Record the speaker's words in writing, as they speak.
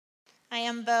I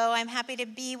am Bo. I'm happy to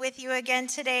be with you again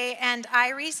today. And I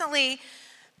recently,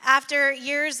 after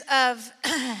years of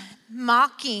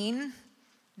mocking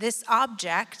this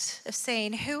object, of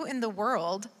saying, who in the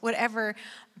world would ever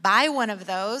buy one of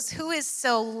those? Who is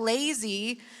so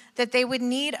lazy that they would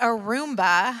need a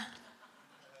Roomba?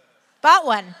 Bought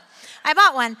one. I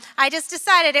bought one. I just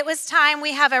decided it was time.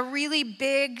 We have a really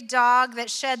big dog that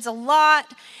sheds a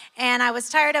lot, and I was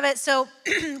tired of it, so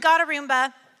got a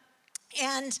Roomba.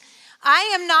 And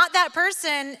I am not that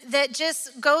person that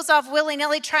just goes off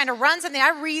willy-nilly trying to run something.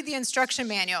 I read the instruction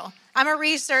manual. I'm a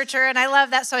researcher, and I love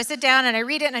that, so I sit down and I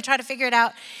read it and I try to figure it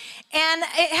out. And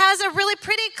it has a really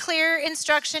pretty clear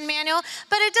instruction manual,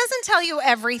 but it doesn't tell you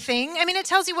everything. I mean, it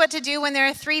tells you what to do when there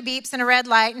are 3 beeps and a red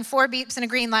light and 4 beeps and a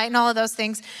green light and all of those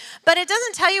things. But it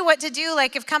doesn't tell you what to do,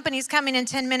 like if company's coming in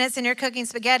 10 minutes and you're cooking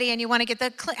spaghetti and you want to get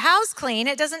the house clean.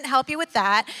 It doesn't help you with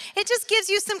that. It just gives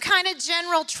you some kind of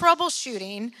general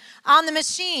troubleshooting on the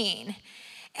machine.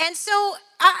 And so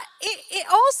it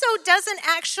also doesn't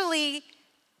actually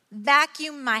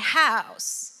vacuum my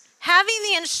house. Having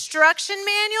the instruction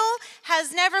manual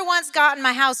has never once gotten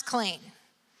my house clean.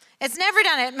 It's never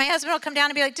done it. My husband will come down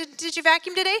and be like, did you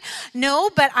vacuum today? No,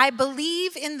 but I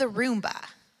believe in the Roomba.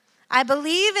 I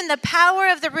believe in the power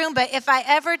of the Roomba if I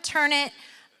ever turn it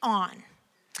on.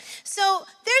 So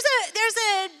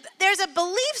there's a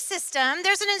belief system,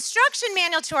 there's an instruction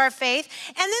manual to our faith,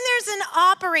 and then there's an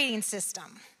operating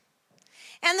system.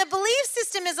 And the belief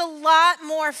system is a lot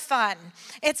more fun.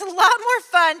 It's a lot more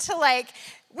fun to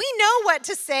we know what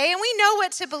to say and we know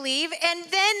what to believe. And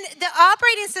then the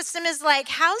operating system is like,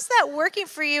 how's that working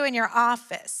for you in your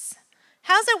office?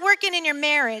 How's it working in your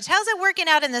marriage? How's it working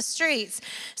out in the streets?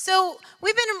 So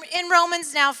we've been in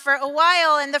Romans now for a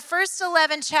while, and the first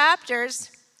 11 chapters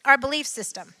are belief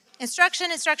system. Instruction,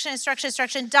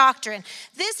 doctrine.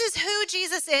 This is who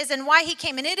Jesus is and why he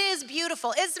came. And it is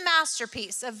beautiful. It's a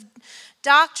masterpiece of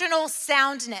doctrinal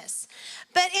soundness.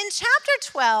 But in chapter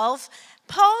 12,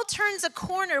 Paul turns a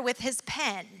corner with his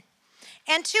pen.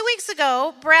 And 2 weeks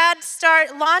ago, Brad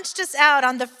launched us out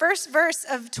on the first verse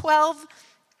of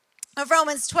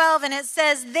Romans 12, and it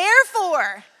says,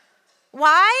 therefore,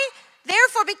 why?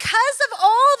 Therefore, because of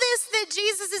all this that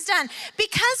Jesus has done,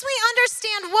 because we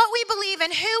understand what we believe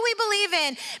and who we believe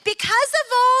in, because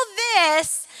of all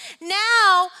this,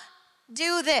 now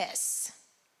do this.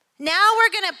 Now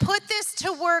we're going to put this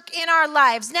to work in our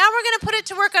lives. Now we're going to put it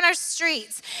to work on our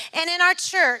streets and in our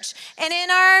church and in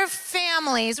our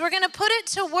families. We're going to put it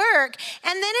to work.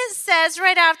 And then it says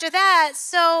right after that,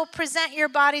 so present your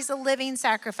bodies a living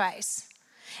sacrifice.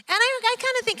 And I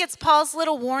kind of think it's Paul's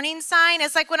little warning sign.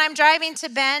 It's like when I'm driving to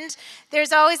Bend,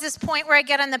 there's always this point where I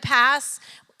get on the pass,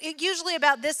 usually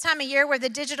about this time of year, where the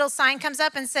digital sign comes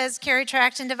up and says, carry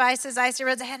traction devices, icy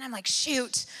roads ahead. And I'm like,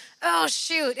 shoot. Oh,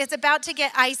 shoot. It's about to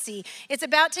get icy. It's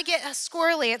about to get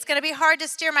squirrely. It's going to be hard to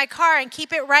steer my car and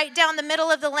keep it right down the middle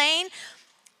of the lane.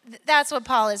 That's what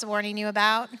Paul is warning you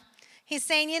about. He's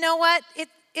saying, you know what?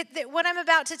 What I'm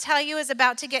about to tell you is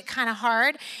about to get kind of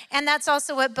hard. And that's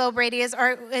also what Bo Brady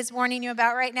is warning you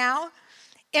about right now.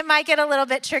 It might get a little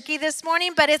bit tricky this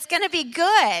morning, but it's going to be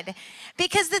good.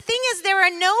 Because the thing is, there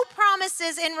are no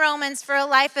promises in Romans for a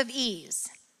life of ease.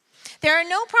 There are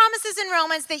no promises in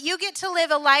Romans that you get to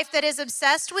live a life that is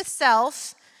obsessed with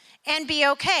self and be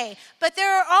okay. But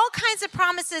there are all kinds of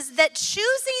promises that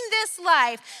choosing this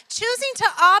life, choosing to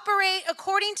operate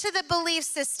according to the belief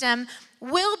system,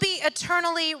 will be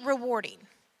eternally rewarding.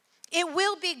 It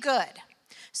will be good.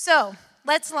 So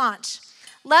let's launch.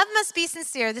 Love must be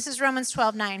sincere. This is Romans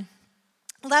 12:9.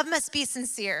 Love must be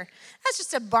sincere. That's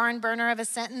just a barn burner of a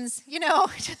sentence. You know,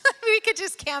 we could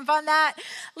just camp on that.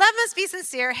 Love must be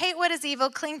sincere. Hate what is evil.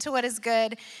 Cling to what is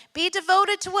good. Be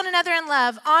devoted to one another in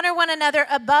love. Honor one another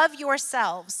above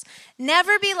yourselves.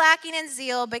 Never be lacking in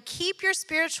zeal, but keep your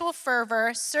spiritual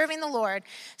fervor serving the Lord.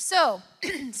 So,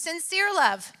 sincere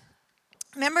love.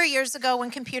 Remember years ago when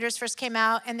computers first came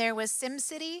out and there was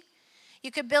SimCity? You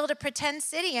could build a pretend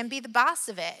city and be the boss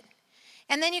of it.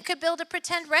 And then you could build a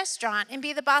pretend restaurant and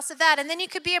be the boss of that. And then you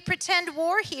could be a pretend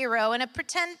war hero and a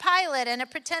pretend pilot and a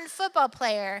pretend football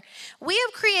player. We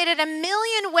have created a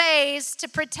million ways to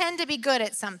pretend to be good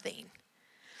at something.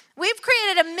 We've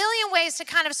created a million ways to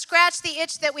kind of scratch the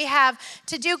itch that we have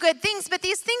to do good things. But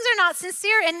these things are not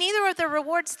sincere, and neither are the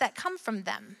rewards that come from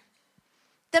them.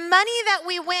 The money that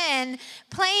we win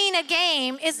playing a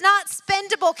game is not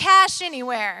spendable cash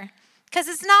anywhere, because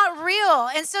it's not real.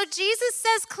 And so Jesus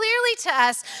says clearly to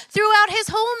us throughout his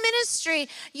whole ministry,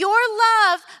 your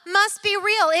love must be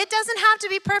real. It doesn't have to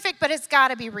be perfect, but it's got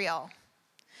to be real.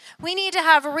 We need to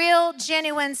have real,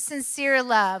 genuine, sincere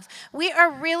love. We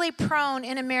are really prone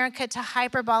in America to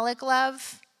hyperbolic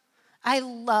love. I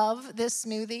love this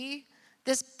smoothie.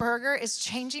 This burger is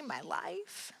changing my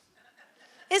life.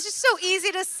 It's just so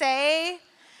easy to say.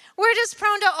 We're just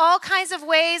prone to all kinds of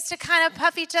ways to kind of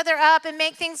puff each other up and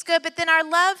make things good, but then our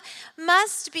love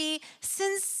must be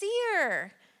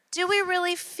sincere. Do we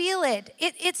really feel it?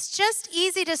 It's just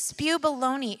easy to spew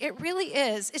baloney. It really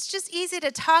is. It's just easy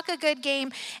to talk a good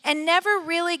game and never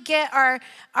really get our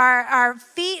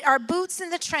feet, our boots in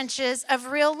the trenches of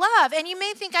real love. And you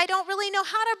may think, I don't really know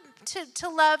how to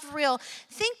love real.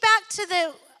 Think back to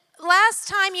the last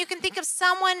time you can think of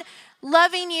someone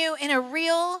loving you in a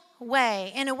real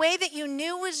way, in a way that you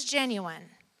knew was genuine.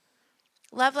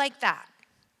 Love like that.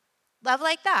 Love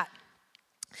like that.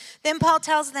 Then Paul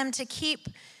tells them to keep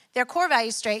their core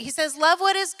values straight. He says, love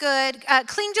what is good,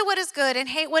 cling to what is good, and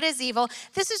hate what is evil.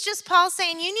 This is just Paul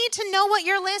saying, you need to know what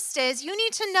your list is. You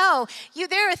need to know.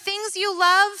 There are things you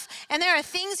love, and there are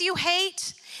things you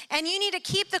hate, and you need to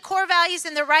keep the core values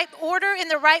in the right order, in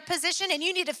the right position, and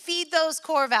you need to feed those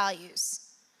core values.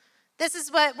 This is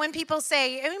what, when people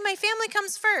say, my family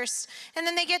comes first, and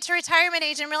then they get to retirement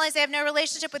age and realize they have no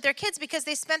relationship with their kids because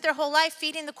they spent their whole life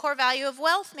feeding the core value of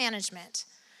wealth management.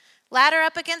 Ladder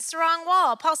up against the wrong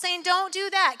wall. Paul's saying, don't do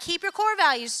that. Keep your core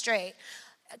values straight.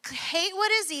 Hate what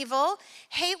is evil.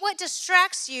 Hate what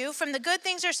distracts you from the good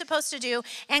things you're supposed to do,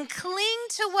 and cling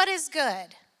to what is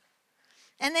good.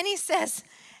 And then he says,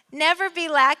 never be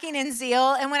lacking in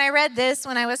zeal. And when I read this,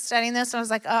 when I was studying this, I was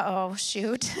like, uh-oh,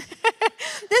 shoot.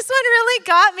 This one really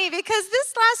got me because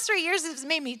this last 3 years has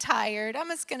made me tired. I'm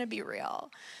just going to be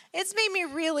real. It's made me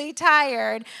really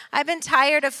tired. I've been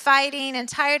tired of fighting and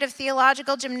tired of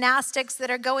theological gymnastics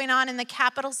that are going on in the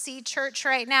capital C church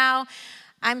right now.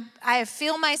 I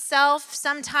feel myself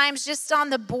sometimes just on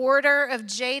the border of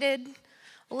jaded,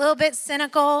 a little bit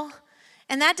cynical.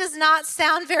 And that does not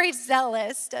sound very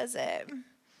zealous, does it?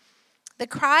 The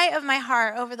cry of my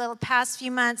heart over the past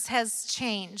few months has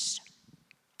changed.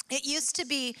 It used to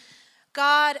be,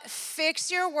 God, fix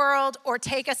your world or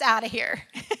take us out of here.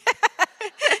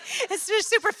 It's just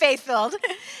super faith-filled.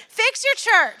 Fix your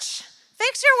church.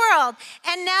 Fix your world.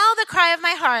 And now the cry of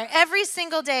my heart every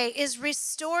single day is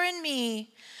restore in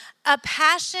me a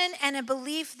passion and a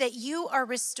belief that you are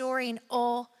restoring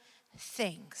all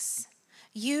things.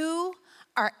 You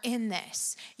are in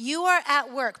this. You are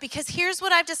at work. Because here's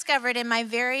what I've discovered in my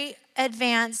very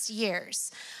advanced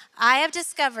years. I have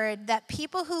discovered that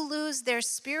people who lose their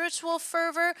spiritual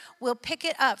fervor will pick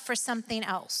it up for something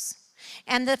else.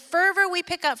 And the fervor we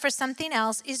pick up for something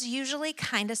else is usually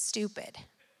kind of stupid.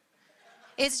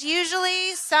 It's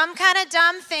usually some kind of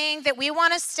dumb thing that we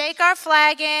want to stake our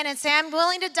flag in and say, I'm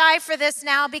willing to die for this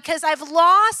now because I've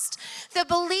lost the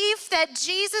belief that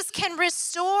Jesus can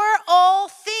restore all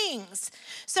things.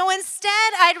 So instead,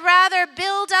 I'd rather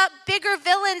build up bigger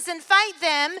villains and fight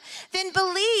them than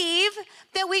believe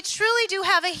that we truly do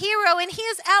have a hero and he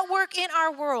is at work in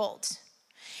our world.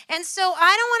 And so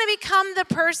I don't want to become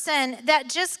the person that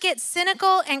just gets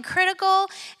cynical and critical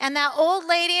and that old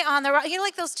lady on the right,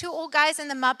 like those two old guys in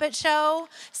the Muppet Show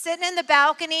sitting in the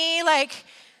balcony like,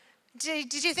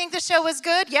 did you think the show was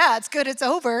good? Yeah, it's good, it's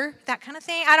over. That kind of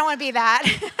thing. I don't want to be that.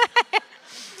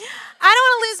 I don't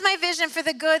want to lose my vision for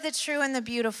the good, the true, and the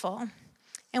beautiful.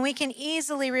 And we can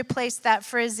easily replace that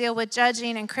for a zeal with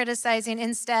judging and criticizing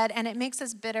instead, and it makes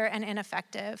us bitter and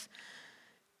ineffective.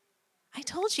 I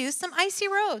told you, some icy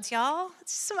roads, y'all.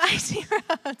 Some icy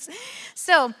roads.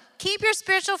 So keep your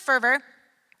spiritual fervor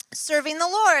serving the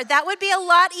Lord. That would be a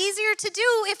lot easier to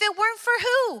do if it weren't for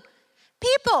who?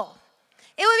 People.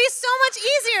 It would be so much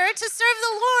easier to serve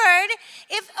the Lord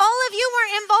if all of you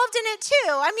weren't involved in it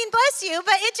too. I mean, bless you,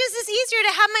 but it just is easier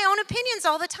to have my own opinions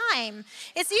all the time.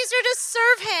 It's easier to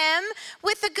serve him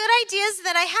with the good ideas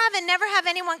that I have and never have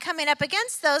anyone coming up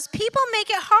against those. People make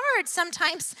it hard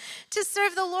sometimes to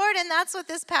serve the Lord, and that's what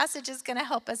this passage is going to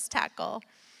help us tackle.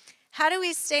 How do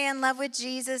we stay in love with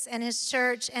Jesus and his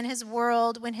church and his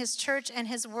world when his church and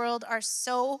his world are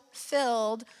so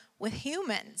filled with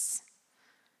humans?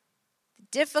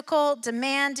 Difficult,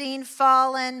 demanding,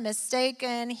 fallen,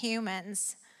 mistaken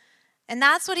humans. And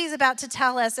that's what he's about to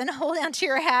tell us. And hold on to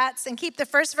your hats and keep the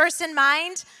first verse in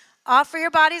mind. Offer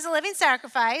your bodies a living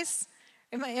sacrifice.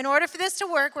 In order for this to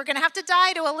work, we're going to have to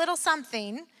die to a little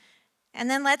something. And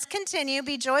then let's continue.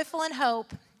 Be joyful in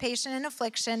hope, patient in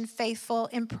affliction, faithful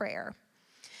in prayer.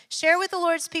 Share with the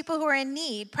Lord's people who are in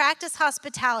need. Practice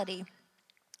hospitality.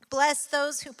 Bless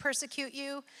those who persecute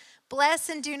you. Bless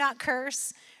and do not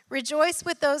curse. Rejoice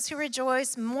with those who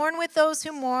rejoice, mourn with those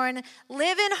who mourn,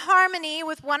 live in harmony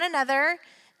with one another.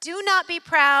 Do not be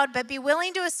proud, but be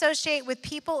willing to associate with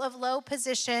people of low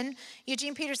position.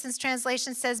 Eugene Peterson's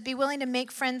translation says, be willing to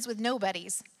make friends with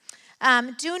nobodies.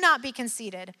 Do not be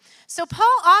conceited. So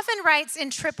Paul often writes in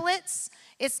triplets.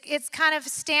 It's kind of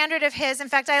standard of his. In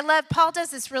fact, Paul does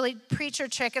this really preacher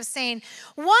trick of saying,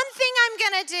 one thing I'm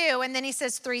going to do, and then he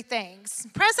says three things.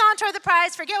 Press on toward the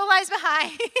prize, forget what lies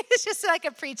behind. It's just like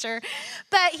a preacher.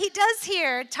 But he does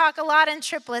here talk a lot in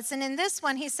triplets, and in this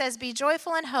one he says, be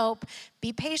joyful in hope,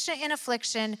 be patient in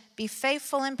affliction, be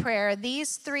faithful in prayer.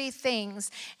 These three things.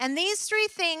 And these three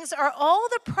things are all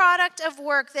the product of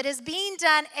work that is being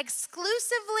done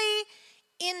exclusively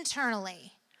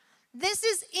internally. This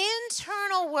is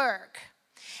internal work.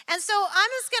 And so I'm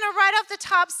just going to right off the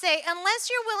top say, unless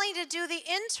you're willing to do the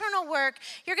internal work,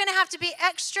 you're going to have to be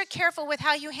extra careful with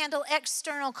how you handle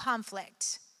external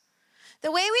conflict.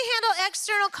 The way we handle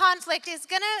external conflict is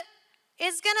going to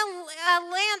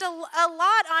land a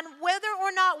lot on whether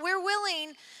or not we're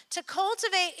willing to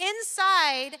cultivate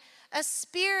inside a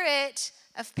spirit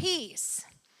of peace.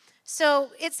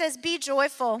 So it says, be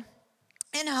joyful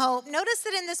in hope. Notice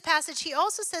that in this passage, he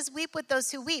also says, weep with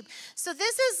those who weep. So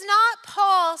this is not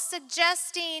Paul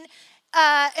suggesting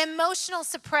emotional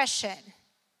suppression.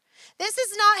 This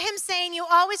is not him saying you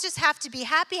always just have to be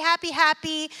happy, happy,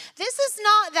 happy. This is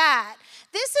not that.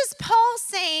 This is Paul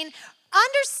saying,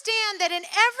 understand that in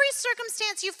every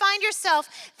circumstance you find yourself,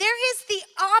 there is the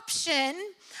option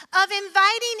of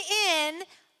inviting in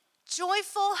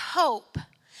joyful hope.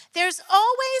 There's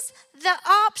always the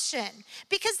option,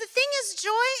 because the thing is,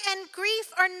 joy and grief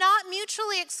are not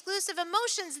mutually exclusive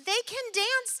emotions. They can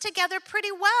dance together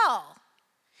pretty well.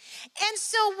 And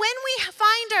so when we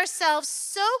find ourselves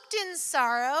soaked in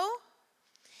sorrow,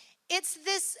 it's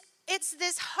this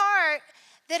heart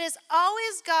that has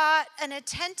always got an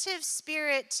attentive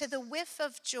spirit to the whiff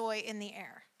of joy in the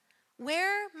air.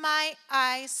 Where might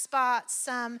I spot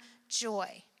some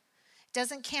joy?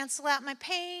 Doesn't cancel out my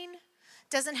pain.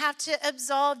 Doesn't have to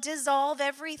dissolve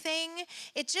everything.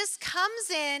 It just comes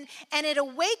in and it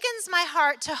awakens my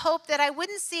heart to hope that I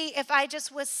wouldn't see if I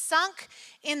just was sunk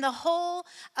in the hole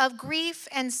of grief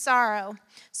and sorrow.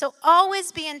 So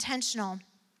always be intentional.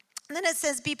 And then it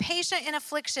says, be patient in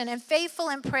affliction and faithful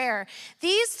in prayer.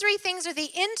 These three things are the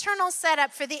internal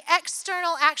setup for the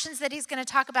external actions that he's going to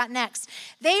talk about next.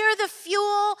 They are the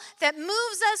fuel that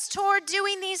moves us toward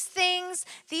doing these things,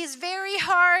 these very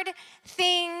hard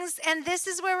things. And this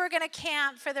is where we're going to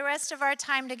camp for the rest of our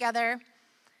time together.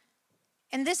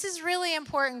 And this is really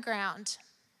important ground.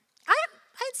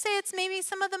 I'd say it's maybe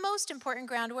some of the most important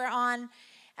ground we're on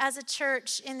as a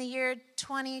church in the year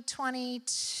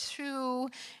 2022.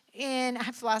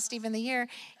 I've lost even the year,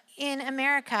 in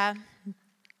America.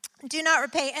 Do not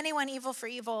repay anyone evil for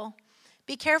evil.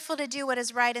 Be careful to do what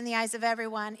is right in the eyes of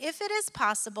everyone. If it is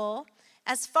possible,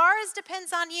 as far as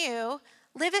depends on you,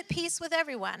 live at peace with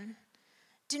everyone.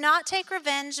 Do not take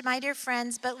revenge, my dear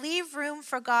friends, but leave room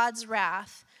for God's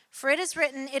wrath. For it is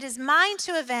written, it is mine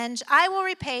to avenge, I will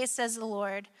repay, says the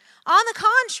Lord. On the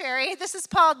contrary, this is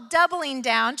Paul doubling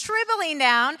down, tripling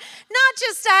down. Not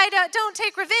just don't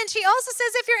take revenge. He also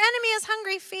says if your enemy is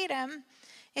hungry, feed him.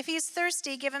 If he's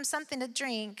thirsty, give him something to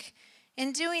drink.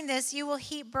 In doing this, you will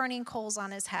heap burning coals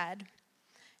on his head.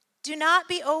 Do not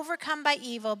be overcome by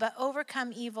evil, but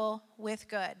overcome evil with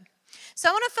good. So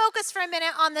I want to focus for a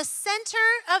minute on the center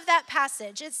of that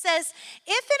passage. It says,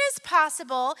 if it is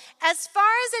possible, as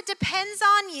far as it depends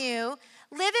on you,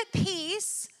 live at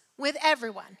peace with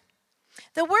everyone.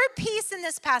 The word peace in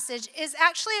this passage is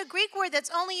actually a Greek word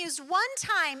that's only used one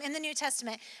time in the New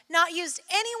Testament, not used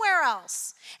anywhere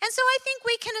else. And so I think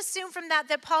we can assume from that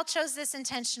Paul chose this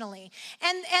intentionally.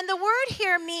 And the word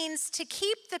here means to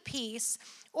keep the peace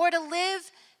or to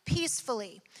live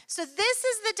peacefully. So this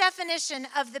is the definition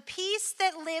of the peace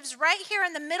that lives right here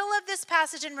in the middle of this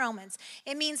passage in Romans.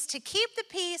 It means to keep the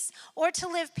peace or to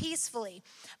live peacefully.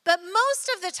 But most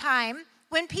of the time,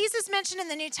 when peace is mentioned in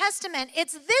the New Testament,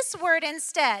 it's this word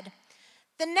instead.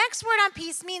 The next word on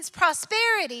peace means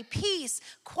prosperity, peace,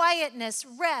 quietness,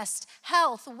 rest,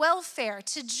 health, welfare,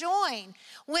 to join.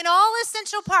 When all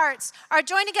essential parts are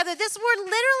joined together, this word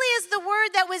literally is the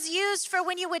word that was used for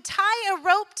when you would tie a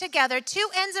rope together, two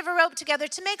ends of a rope together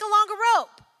to make a longer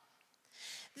rope.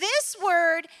 This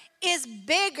word is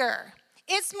bigger.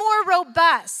 It's more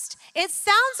robust. It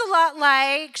sounds a lot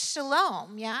like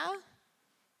shalom, yeah?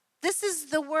 This is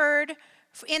the word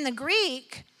in the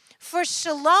Greek for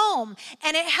shalom,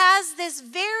 and it has this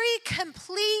very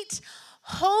complete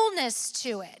wholeness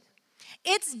to it.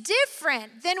 It's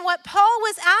different than what Paul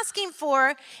was asking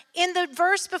for in the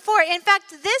verse before. In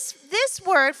fact, this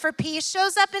word for peace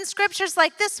shows up in scriptures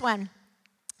like this one.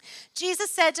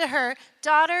 Jesus said to her,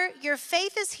 "Daughter, your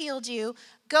faith has healed you.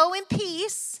 Go in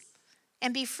peace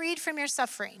and be freed from your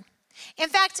suffering." In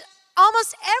fact,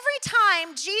 almost every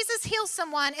time Jesus heals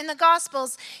someone in the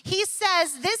Gospels, he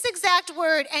says this exact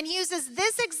word and uses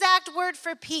this exact word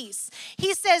for peace.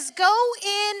 He says, "Go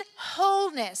in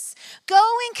wholeness,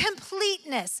 go in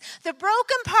completeness. The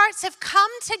broken parts have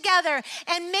come together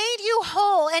and made you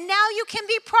whole, and now you can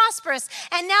be prosperous,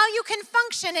 and now you can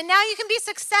function, and now you can be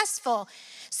successful."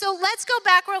 So let's go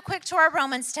back real quick to our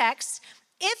Romans text.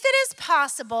 If it is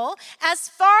possible, as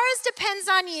far as depends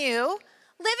on you,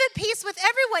 live at peace with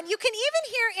everyone. You can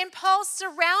even hear in Paul's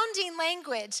surrounding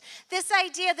language this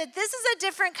idea that this is a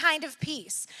different kind of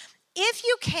peace. If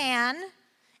you can,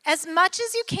 as much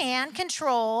as you can,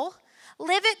 control,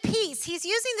 live at peace. He's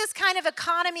using this kind of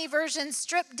economy version,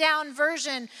 stripped down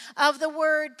version of the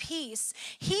word peace.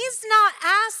 He's not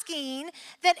asking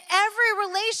that every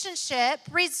relationship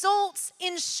results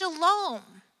in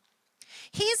shalom.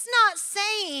 He's not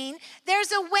saying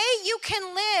there's a way you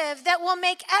can live that will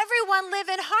make everyone live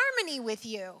in harmony with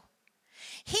you.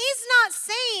 He's not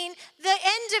saying the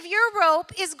end of your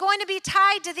rope is going to be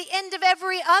tied to the end of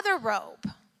every other rope.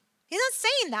 He's not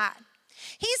saying that.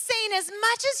 He's saying as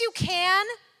much as you can,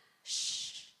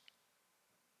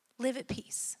 live at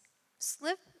peace.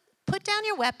 Put down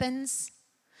your weapons,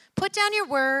 put down your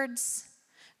words,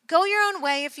 go your own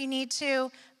way if you need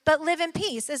to, but live in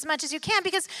peace as much as you can,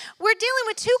 because we're dealing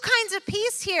with two kinds of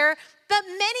peace here, but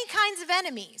many kinds of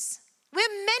enemies. We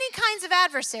have many kinds of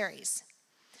adversaries.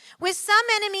 With some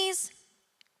enemies,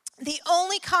 the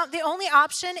only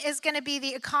option is going to be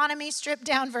the economy stripped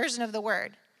down version of the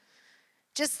word.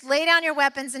 Just lay down your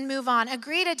weapons and move on.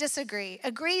 Agree to disagree.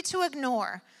 Agree to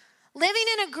ignore. Living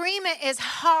in agreement is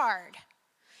hard.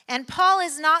 And Paul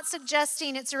is not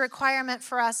suggesting it's a requirement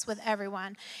for us with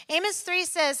everyone. Amos 3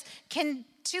 says, can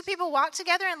two people walk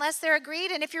together unless they're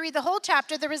agreed? And if you read the whole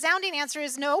chapter, the resounding answer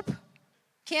is nope,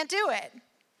 can't do it.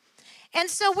 And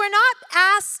so we're not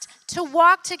asked to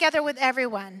walk together with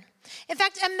everyone. In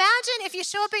fact, imagine if you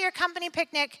show up at your company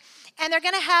picnic and they're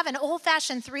going to have an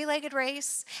old-fashioned three-legged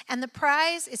race, and the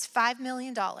prize is $5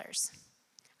 million.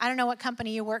 I don't know what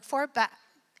company you work for, but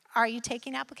are you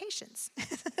taking applications?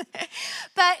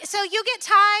 But so you get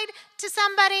tied to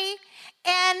somebody,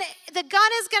 and the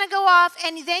gun is going to go off,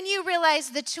 and then you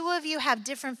realize the two of you have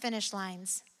different finish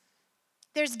lines.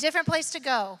 There's a different place to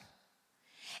go.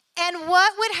 And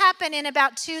what would happen in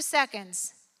about 2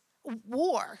 seconds?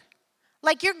 War.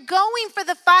 Like you're going for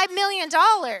the $5 million.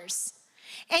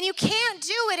 And you can't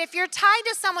do it if you're tied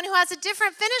to someone who has a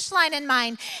different finish line in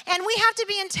mind. And we have to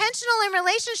be intentional in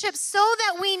relationships so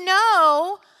that we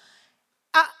know,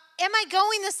 am I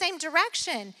going the same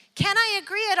direction? Can I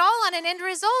agree at all on an end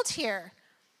result here?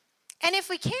 And if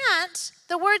we can't,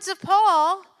 the words of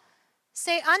Paul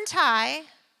say untie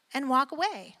and walk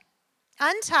away.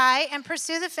 Untie and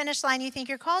pursue the finish line you think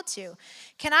you're called to.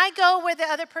 Can I go where the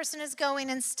other person is going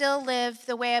and still live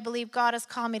the way I believe God has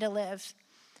called me to live?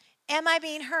 Am I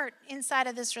being hurt inside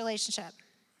of this relationship?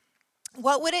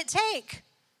 What would it take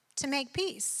to make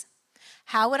peace?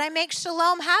 How would I make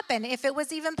shalom happen if it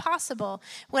was even possible?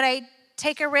 Would I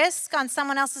take a risk on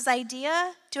someone else's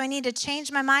idea? Do I need to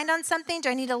change my mind on something? Do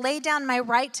I need to lay down my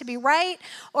right to be right?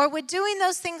 Or would doing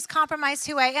those things compromise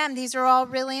who I am? These are all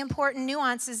really important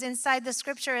nuances inside the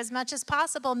scripture. As much as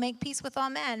possible, make peace with all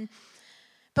men.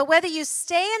 But whether you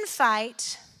stay and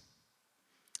fight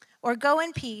or go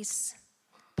in peace,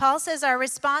 Paul says our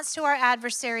response to our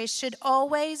adversaries should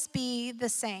always be the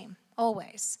same,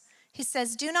 always. He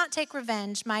says, do not take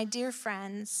revenge, my dear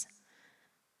friends,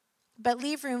 but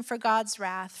leave room for God's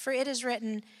wrath. For it is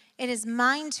written, it is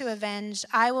mine to avenge,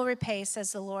 I will repay,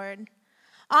 says the Lord.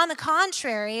 On the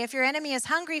contrary, if your enemy is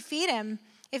hungry, feed him.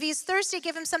 If he's thirsty,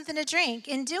 give him something to drink.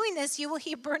 In doing this, you will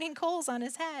heap burning coals on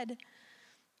his head.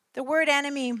 The word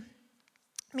enemy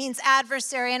means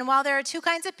adversary. And while there are two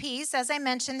kinds of peace, as I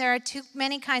mentioned, there are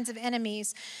many kinds of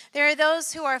enemies. There are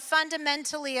those who are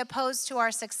fundamentally opposed to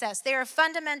our success. They are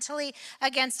fundamentally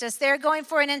against us. They're going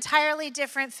for an entirely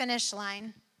different finish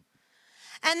line.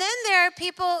 And then there are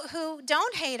people who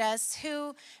don't hate us,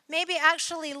 who maybe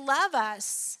actually love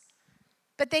us,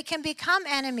 but they can become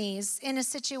enemies in a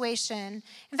situation.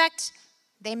 In fact,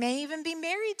 they may even be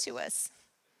married to us.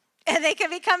 And they can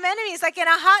become enemies. Like in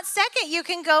a hot second, you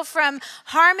can go from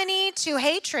harmony to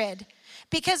hatred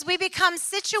because we become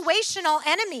situational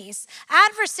enemies,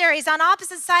 adversaries on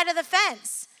opposite side of the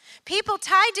fence, people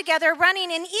tied together running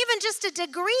in even just a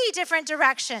degree different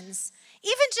directions.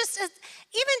 Even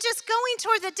just going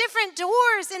toward the different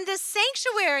doors in this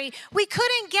sanctuary, we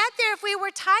couldn't get there if we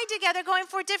were tied together going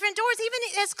for different doors,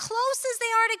 even as close as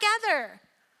they are together.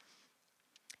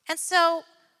 And so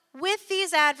with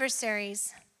these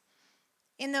adversaries,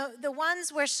 in the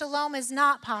ones where shalom is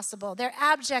not possible, they're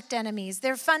abject enemies.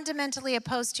 They're fundamentally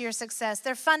opposed to your success.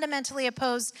 They're fundamentally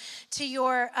opposed to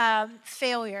your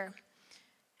failure.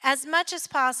 As much as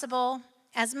possible,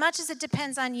 as much as it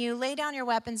depends on you, lay down your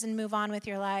weapons and move on with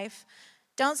your life.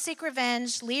 Don't seek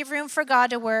revenge. Leave room for God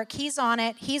to work. He's on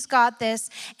it. He's got this.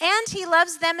 And he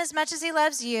loves them as much as he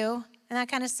loves you. And that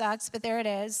kind of sucks, but there it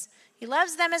is. He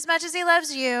loves them as much as he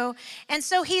loves you. And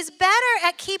so he's better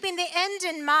at keeping the end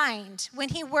in mind when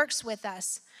he works with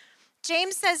us.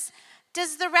 James says,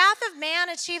 does the wrath of man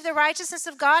achieve the righteousness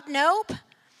of God? Nope.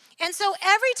 And so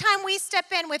every time we step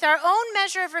in with our own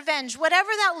measure of revenge, whatever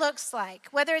that looks like,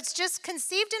 whether it's just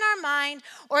conceived in our mind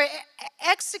or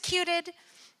executed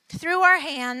through our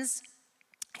hands,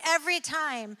 every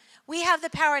time we have the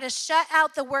power to shut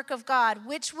out the work of God,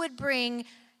 which would bring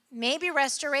maybe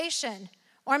restoration,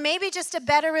 or maybe just a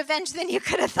better revenge than you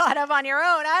could have thought of on your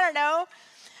own. I don't know.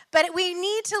 But we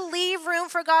need to leave room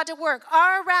for God to work.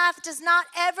 Our wrath does not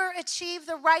ever achieve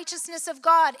the righteousness of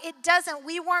God. It doesn't.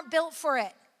 We weren't built for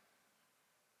it.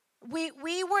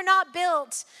 We were not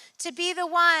built to be the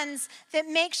ones that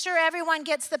make sure everyone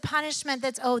gets the punishment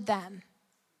that's owed them.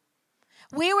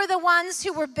 We were the ones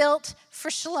who were built for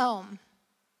shalom.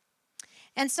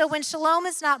 And so when shalom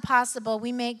is not possible,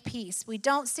 we make peace. We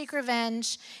don't seek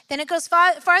revenge. Then it goes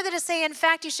farther to say, in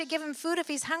fact, you should give him food if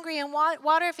he's hungry and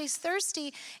water if he's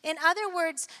thirsty. In other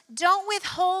words, don't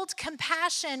withhold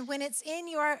compassion when it's in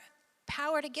your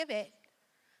power to give it.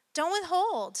 Don't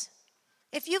withhold.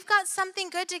 If you've got something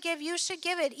good to give, you should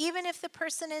give it, even if the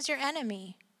person is your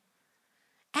enemy.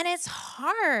 And it's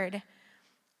hard.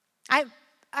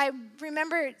 I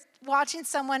remember watching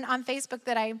someone on Facebook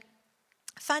that I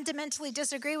fundamentally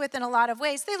disagree with in a lot of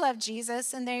ways. They love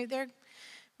Jesus, and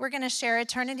we're going to share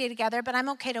eternity together, but I'm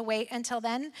okay to wait until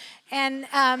then. And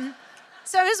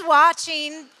so I was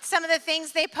watching some of the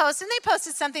things they posted, and they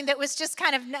posted something that was just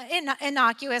kind of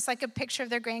innocuous, like a picture of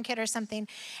their grandkid or something.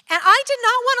 And I did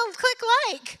not want to click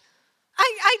like.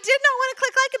 I did not want to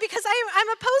click like it because I'm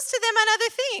opposed to them on other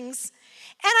things.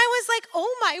 And I was like,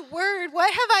 oh my word,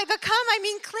 what have I become? I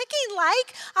mean, clicking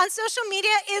like on social media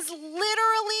is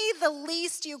literally the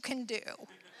least you can do.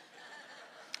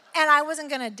 And I wasn't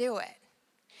going to do it.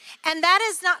 And that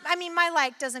is not, I mean, my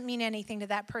like doesn't mean anything to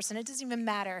that person. It doesn't even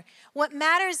matter. What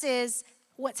matters is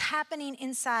what's happening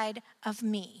inside of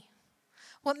me.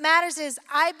 What matters is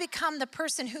I become the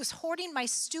person who's hoarding my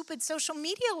stupid social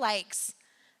media likes.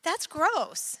 That's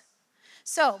gross.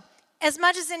 So, as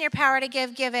much as in your power to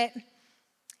give it.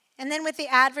 And then with the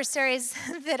adversaries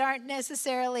that aren't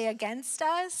necessarily against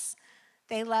us,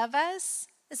 they love us,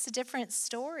 it's a different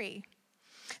story.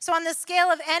 So on the scale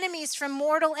of enemies, from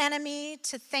mortal enemy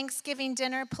to Thanksgiving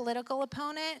dinner political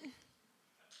opponent,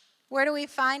 where do we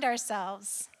find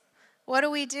ourselves? What do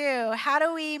we do? How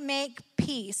do we make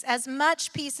peace, as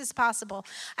much peace as possible?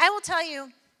 I will tell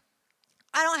you,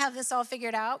 I don't have this all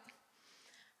figured out.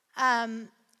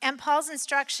 And Paul's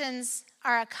instructions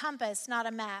are a compass, not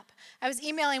a map. I was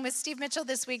emailing with Steve Mitchell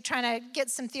this week trying to get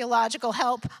some theological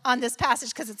help on this passage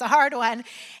because it's a hard one.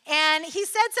 And he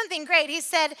said something great. He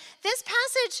said, this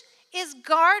passage is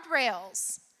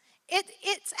guardrails.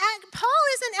 Paul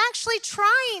isn't actually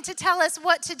trying to tell us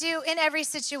what to do in every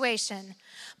situation.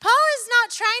 Paul is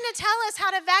not trying to tell us how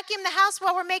to vacuum the house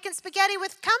while we're making spaghetti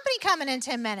with company coming in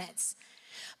 10 minutes.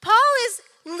 Paul is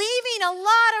leaving a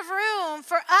lot of room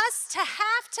for us to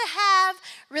have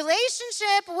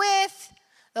relationship with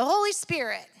the Holy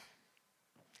Spirit.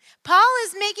 Paul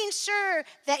is making sure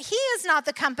that he is not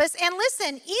the compass. And listen,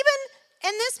 even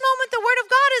in this moment, the Word of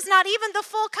God is not even the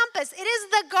full compass. It is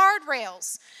the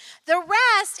guardrails. The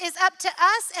rest is up to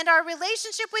us and our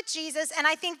relationship with Jesus. And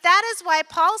I think that is why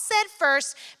Paul said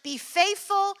first, be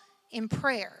faithful in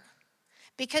prayer.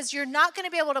 Because you're not going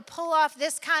to be able to pull off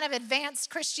this kind of advanced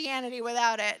Christianity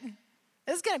without it.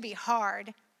 This is going to be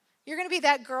hard. You're going to be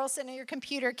that girl sitting at your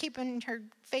computer keeping her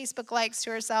Facebook likes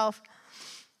to herself.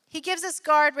 He gives us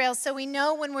guardrails so we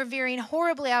know when we're veering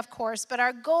horribly off course, but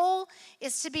our goal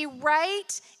is to be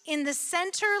right in the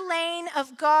center lane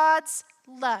of God's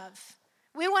love.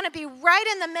 We want to be right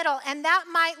in the middle, and that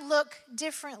might look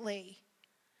differently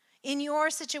in your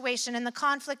situation, in the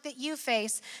conflict that you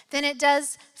face, than it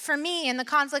does for me in the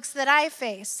conflicts that I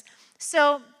face.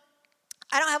 So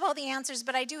I don't have all the answers,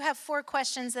 but I do have 4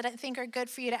 questions that I think are good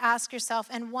for you to ask yourself,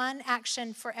 and 1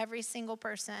 action for every single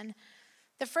person.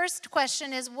 The first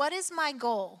question is, what is my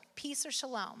goal? Peace or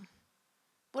shalom?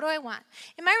 What do I want?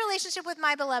 In my relationship with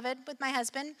my beloved, with my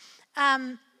husband,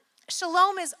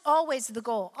 shalom is always the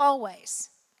goal, always.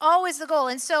 Always the goal.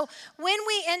 And so when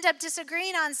we end up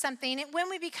disagreeing on something, when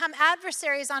we become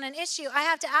adversaries on an issue, I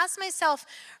have to ask myself,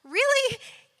 really,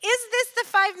 is this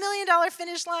the $5 million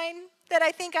finish line that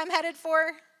I think I'm headed for?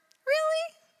 Really?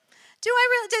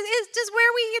 Does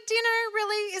where we eat dinner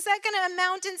really, is that going to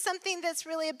amount in something that's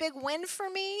really a big win for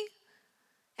me?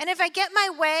 And if I get my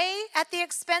way at the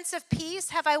expense of peace,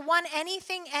 have I won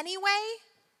anything anyway?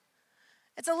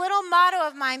 It's a little motto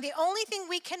of mine. The only thing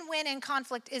we can win in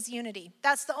conflict is unity.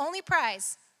 That's the only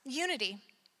prize, unity.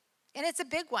 And it's a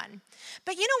big one.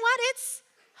 But you know what? It's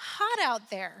hot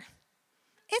out there.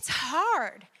 It's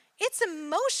hard. It's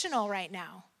emotional right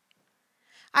now.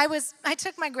 I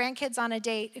took my grandkids on a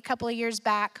date a couple of years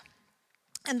back,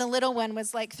 and the little one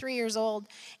was like 3 years old,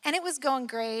 and it was going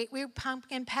great. We were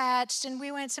pumpkin patched, and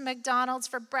we went to McDonald's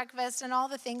for breakfast and all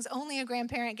the things only a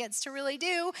grandparent gets to really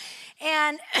do.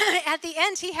 And at the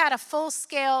end, he had a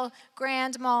full-scale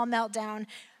grand mal meltdown.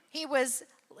 He was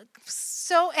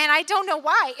and I don't know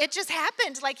why. It just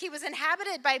happened. Like he was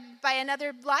inhabited by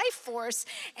another life force.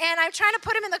 And I'm trying to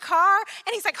put him in the car,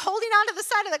 and he's like holding onto the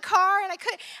side of the car. And I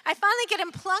finally get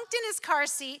him plunked in his car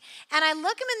seat, and I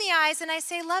look him in the eyes, and I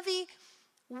say, Lovey,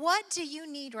 what do you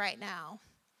need right now?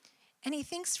 And he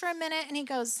thinks for a minute, and he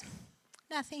goes,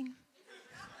 nothing.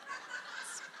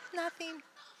 Nothing.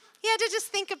 He had to just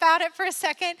think about it for a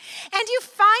second. And you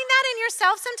find that in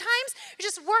yourself sometimes? You're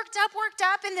just worked up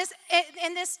in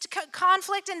this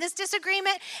conflict, in this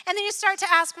disagreement, and then you start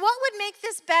to ask, what would make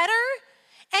this better?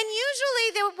 And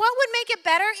usually, what would make it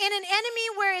better in an enemy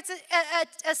where it's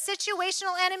a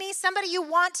situational enemy, somebody you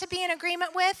want to be in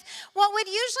agreement with, what would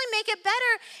usually make it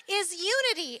better is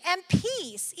unity and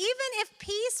peace, even if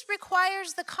peace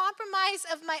requires the compromise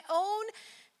of my own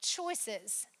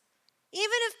choices.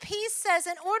 Even if peace says,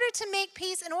 in order to make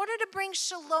peace, in order to bring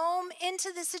shalom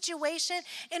into the situation,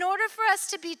 in order for us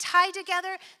to be tied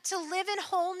together, to live in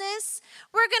wholeness,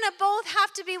 we're going to both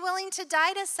have to be willing to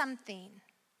die to something.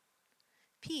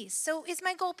 Peace. So is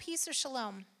my goal peace or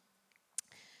shalom?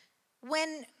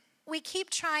 When we keep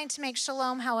trying to make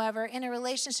shalom, however, in a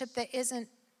relationship that isn't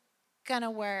going to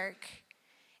work,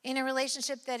 in a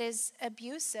relationship that is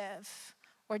abusive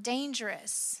or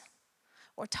dangerous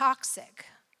or toxic,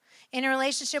 in a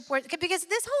relationship where, because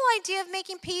this whole idea of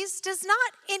making peace does not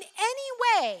in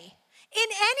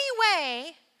any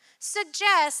way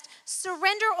suggest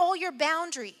surrender all your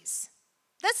boundaries.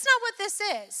 That's not what this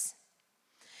is.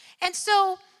 And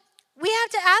so we have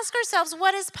to ask ourselves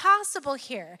what is possible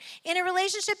here. In a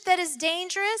relationship that is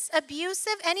dangerous,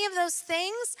 abusive, any of those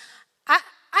things, I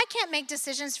can't make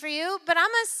decisions for you, but I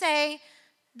must say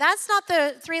that's not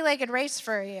the three-legged race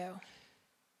for you.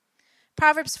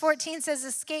 Proverbs 14 says,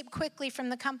 escape quickly from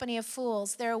the company of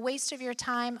fools. They're a waste of your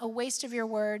time, a waste of your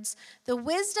words. The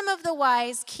wisdom of the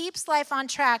wise keeps life on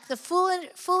track. The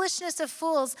foolishness of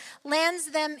fools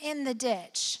lands them in the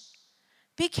ditch.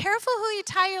 Be careful who you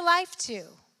tie your life to.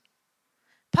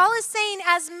 Paul is saying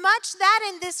as much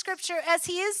that in this scripture as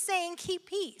he is saying keep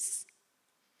peace.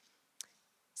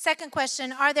 Second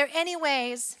question, are there any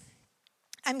ways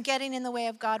I'm getting in the way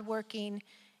of God working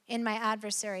in my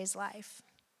adversary's life?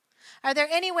 Are there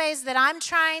any ways that I'm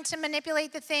trying to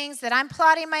manipulate the things, that I'm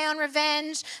plotting my own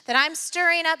revenge, that I'm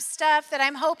stirring up stuff that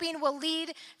I'm hoping will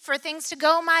lead for things to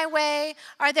go my way?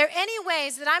 Are there any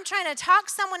ways that I'm trying to talk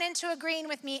someone into agreeing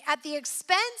with me at the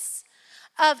expense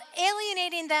of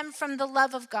alienating them from the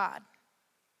love of God?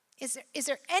 Is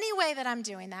there any way that I'm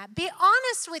doing that? Be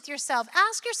honest with yourself.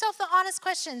 Ask yourself the honest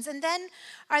questions. And then,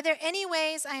 are there any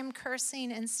ways I am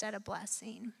cursing instead of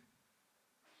blessing?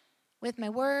 With my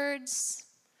words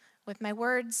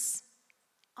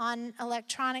on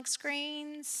electronic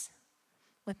screens,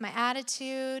 with my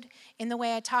attitude, in the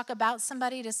way I talk about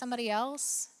somebody to somebody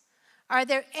else? Are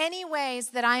there any ways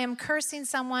that I am cursing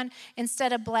someone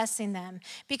instead of blessing them?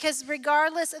 Because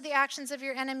regardless of the actions of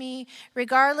your enemy,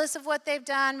 regardless of what they've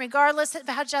done, regardless of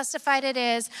how justified it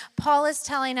is, Paul is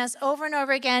telling us over and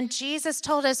over again, Jesus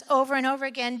told us over and over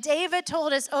again, David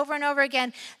told us over and over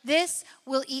again, this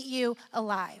will eat you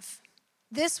alive.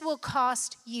 This will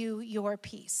cost you your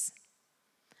peace.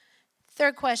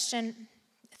 Fourth question,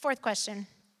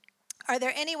 are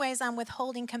there any ways I'm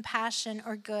withholding compassion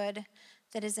or good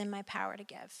that is in my power to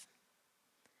give?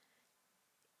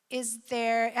 This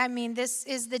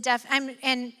is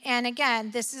the and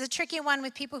again, this is a tricky one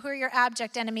with people who are your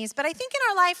abject enemies, but I think in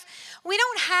our life, we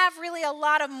don't have really a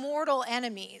lot of mortal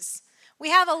enemies. We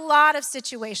have a lot of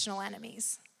situational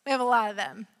enemies. We have a lot of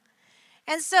them.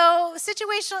 And so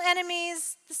situational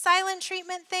enemies, the silent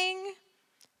treatment thing,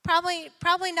 probably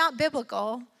not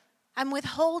biblical. I'm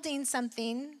withholding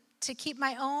something to keep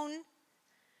my own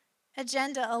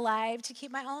agenda alive, to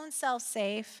keep my own self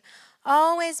safe.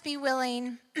 Always be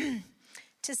willing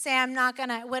to say, I'm not going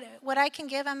to, what I can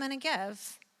give, I'm going to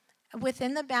give.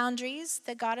 Within the boundaries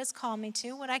that God has called me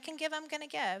to, what I can give, I'm going to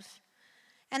give.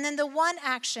 And then the one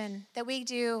action that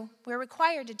we're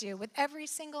required to do with every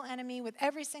single enemy, with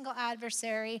every single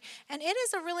adversary, and it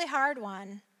is a really hard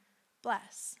one,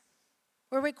 bless.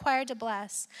 We're required to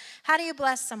bless. How do you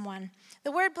bless someone?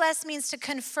 The word bless means to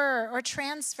confer or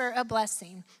transfer a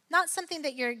blessing. Not something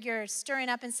that you're stirring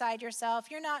up inside yourself.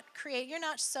 You're not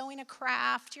sowing a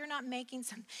craft. You're not making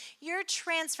something. You're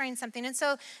transferring something. And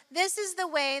so this is the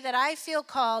way that I feel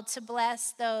called to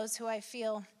bless those who I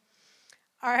feel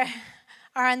are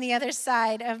on the other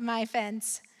side of my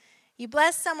fence. You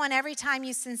bless someone every time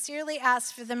you sincerely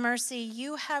ask for the mercy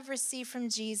you have received from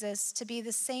Jesus to be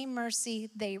the same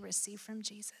mercy they receive from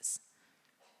Jesus.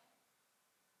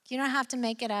 You don't have to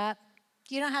make it up.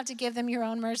 You don't have to give them your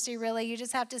own mercy, really. You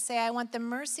just have to say, I want the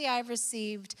mercy I've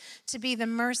received to be the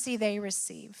mercy they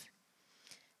receive.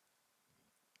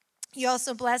 You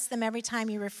also bless them every time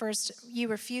you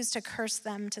refuse to curse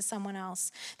them to someone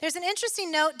else. There's an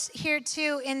interesting note here,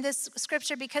 too, in this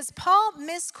scripture because Paul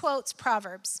misquotes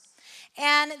Proverbs.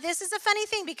 And this is a funny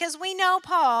thing because we know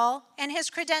Paul and his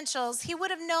credentials. He would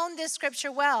have known this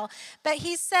scripture well. But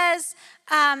he says,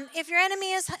 if your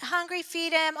enemy is hungry,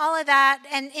 feed him, all of that.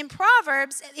 And in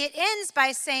Proverbs, it ends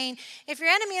by saying, if your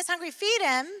enemy is hungry, feed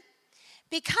him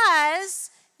because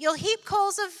you'll heap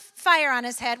coals of fire on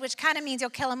his head, which kind of means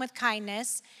you'll kill him with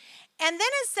kindness. And then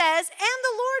it says, and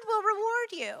the Lord will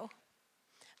reward you.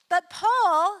 But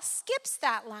Paul skips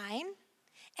that line.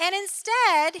 And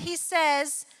instead, he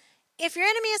says, if your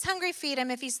enemy is hungry, feed him.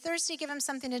 If he's thirsty, give him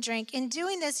something to drink. In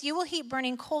doing this, you will heap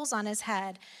burning coals on his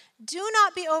head. Do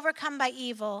not be overcome by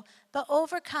evil, but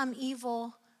overcome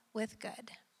evil with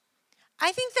good.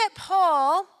 I think that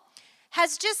Paul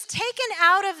has just taken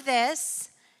out of this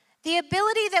the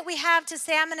ability that we have to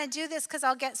say, I'm going to do this because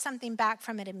I'll get something back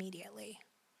from it immediately.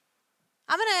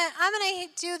 I'm going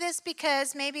to do this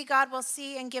because maybe God will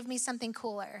see and give me something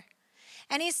cooler.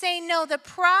 And he's saying, no, the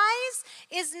prize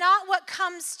is not what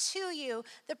comes to you.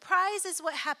 The prize is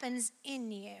what happens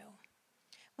in you.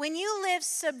 When you live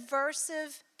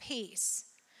subversive peace,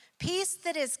 peace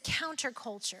that is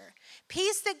counterculture,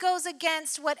 peace that goes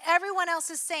against what everyone else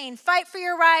is saying, fight for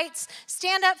your rights,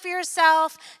 stand up for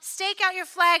yourself, stake out your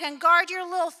flag and guard your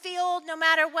little field no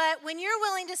matter what. When you're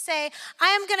willing to say,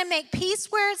 I am going to make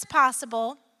peace where it's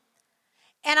possible,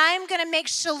 and I am going to make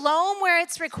shalom where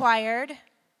it's required,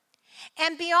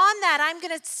 and beyond that, I'm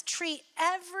going to treat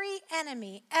every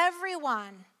enemy,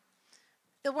 everyone,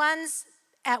 the ones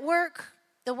at work,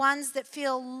 the ones that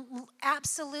feel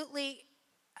absolutely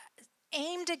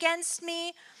aimed against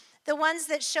me, the ones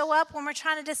that show up when we're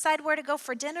trying to decide where to go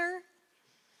for dinner,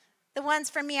 the ones,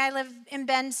 for me, I live in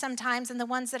Bend sometimes, and the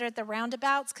ones that are at the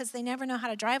roundabouts because they never know how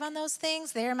to drive on those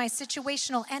things. They're my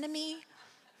situational enemy.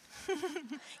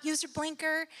 Use your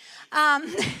blinker.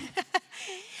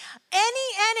 Any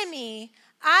enemy,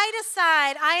 I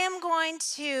decide I am going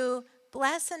to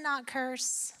bless and not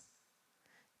curse.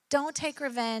 Don't take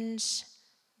revenge.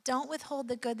 Don't withhold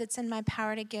the good that's in my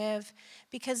power to give,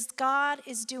 because God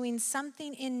is doing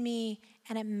something in me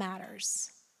and it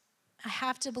matters. I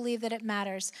have to believe that it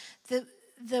matters.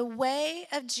 The way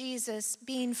of Jesus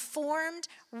being formed,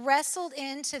 wrestled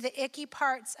into the icky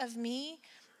parts of me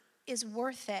is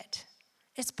worth it.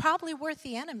 It's probably worth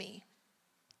the enemy.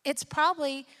 It's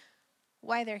probably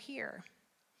why they're here.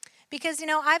 Because,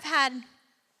 I've had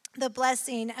the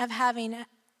blessing of having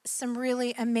some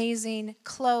really amazing,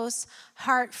 close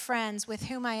heart friends with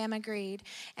whom I am agreed.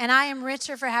 And I am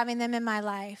richer for having them in my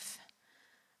life.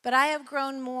 But I have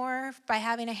grown more by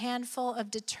having a handful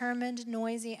of determined,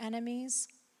 noisy enemies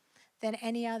than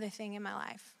any other thing in my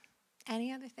life.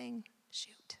 Any other thing?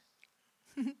 Shoot.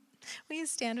 Will you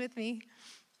stand with me?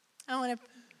 I want to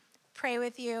pray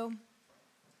with you.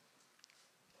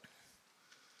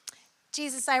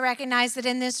 Jesus, I recognize that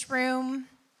in this room,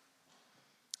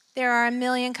 there are a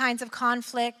million kinds of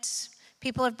conflict.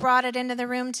 People have brought it into the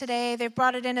room today. They've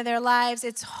brought it into their lives.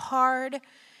 It's hard.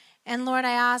 And Lord,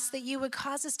 I ask that you would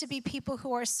cause us to be people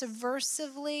who are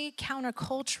subversively,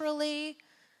 counterculturally,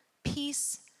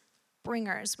 peace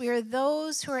bringers. We are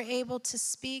those who are able to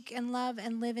speak and love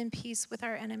and live in peace with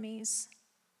our enemies.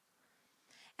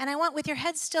 And I want, with your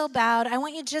head still bowed, I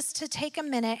want you just to take a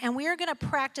minute, and we are going to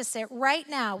practice it right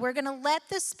now. We're going to let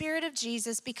the Spirit of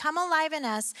Jesus become alive in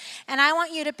us, and I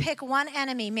want you to pick one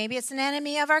enemy. Maybe it's an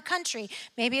enemy of our country.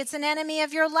 Maybe it's an enemy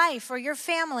of your life or your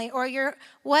family or your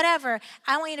whatever.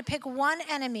 I want you to pick one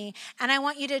enemy, and I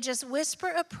want you to just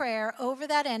whisper a prayer over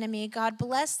that enemy. God,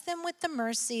 bless them with the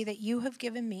mercy that you have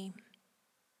given me.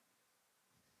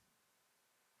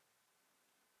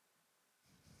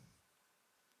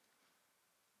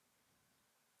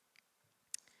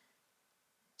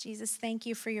 Jesus, thank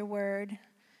you for your word.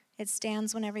 It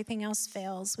stands when everything else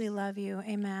fails. We love you.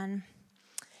 Amen.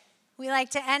 We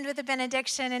like to end with a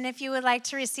benediction, and if you would like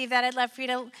to receive that, I'd love for you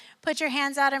to put your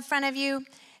hands out in front of you.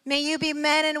 May you be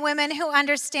men and women who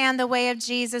understand the way of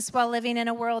Jesus while living in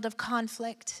a world of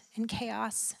conflict and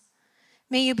chaos.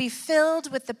 May you be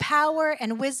filled with the power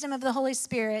and wisdom of the Holy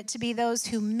Spirit to be those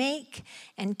who make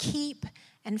and keep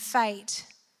and fight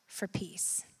for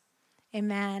peace.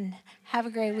 Amen. Have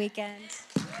a great weekend.